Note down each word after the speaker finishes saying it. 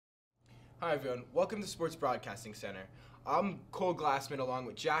Hi everyone, welcome to Sports Broadcasting Center. I'm Cole Glassman along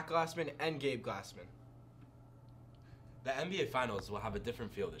with Jack Glassman and Gabe Glassman. The NBA Finals will have a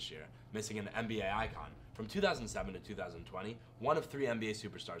different feel this year, missing an NBA icon. From 2007 to 2020, one of three NBA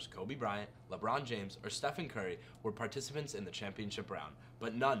superstars, Kobe Bryant, LeBron James, or Stephen Curry, were participants in the championship round,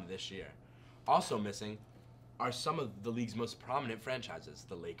 but none this year. Also missing are some of the league's most prominent franchises,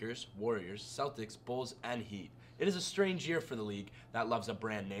 the Lakers, Warriors, Celtics, Bulls, and Heat. It is a strange year for the league that loves a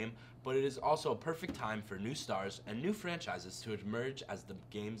brand name, but it is also a perfect time for new stars and new franchises to emerge as the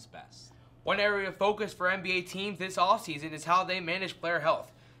game's best. One area of focus for NBA teams this offseason is how they manage player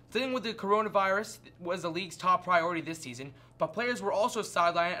health. Dealing with the coronavirus was the league's top priority this season, but players were also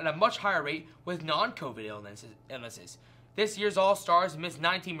sidelined at a much higher rate with non-COVID illnesses. This year's All-Stars missed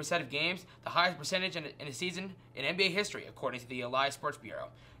 19% of games, the highest percentage in a season in NBA history, according to the Elias Sports Bureau.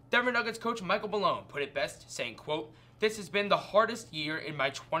 Denver Nuggets coach Michael Malone put it best, saying, quote, "This has been the hardest year in my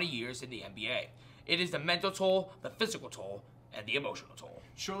 20 years in the NBA. It is the mental toll, the physical toll, and the emotional toll."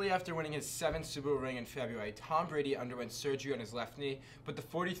 Shortly after winning his 7th Super Bowl ring in February, Tom Brady underwent surgery on his left knee, but the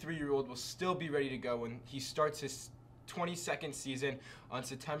 43-year-old will still be ready to go when he starts his 22nd season on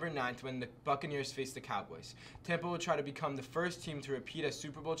September 9th when the Buccaneers face the Cowboys. Tampa will try to become the first team to repeat as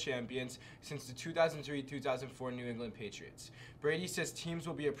Super Bowl champions since the 2003-2004 New England Patriots. Brady says teams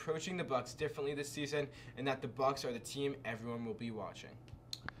will be approaching the Bucs differently this season and that the Bucs are the team everyone will be watching.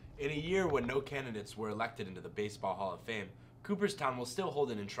 In a year when no candidates were elected into the Baseball Hall of Fame, Cooperstown will still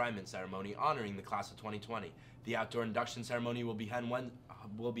hold an enshrinement ceremony honoring the class of 2020. The outdoor induction ceremony will be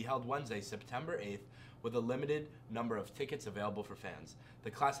held Wednesday, September 8th, with a limited number of tickets available for fans. The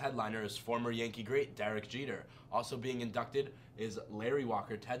class headliner is former Yankee great Derek Jeter. Also being inducted is Larry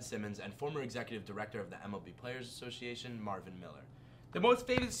Walker, Ted Simmons, and former executive director of the MLB Players Association, Marvin Miller. The most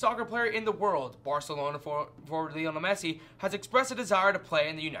famous soccer player in the world, Barcelona forward Lionel Messi, has expressed a desire to play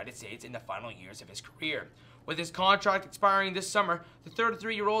in the United States in the final years of his career. With his contract expiring this summer, the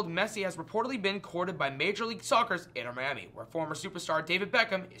 33-year-old Messi has reportedly been courted by Major League Soccer's Inter Miami, where former superstar David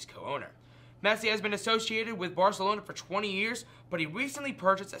Beckham is co-owner. Messi has been associated with Barcelona for 20 years, but he recently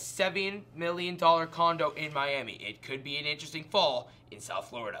purchased a $7 million condo in Miami. It could be an interesting fall in South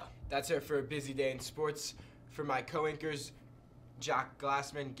Florida. That's it for a busy day in sports. For my co-anchors, Jack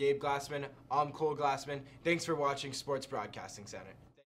Glassman, Gabe Glassman, I'm Cole Glassman. Thanks for watching Sports Broadcasting Center.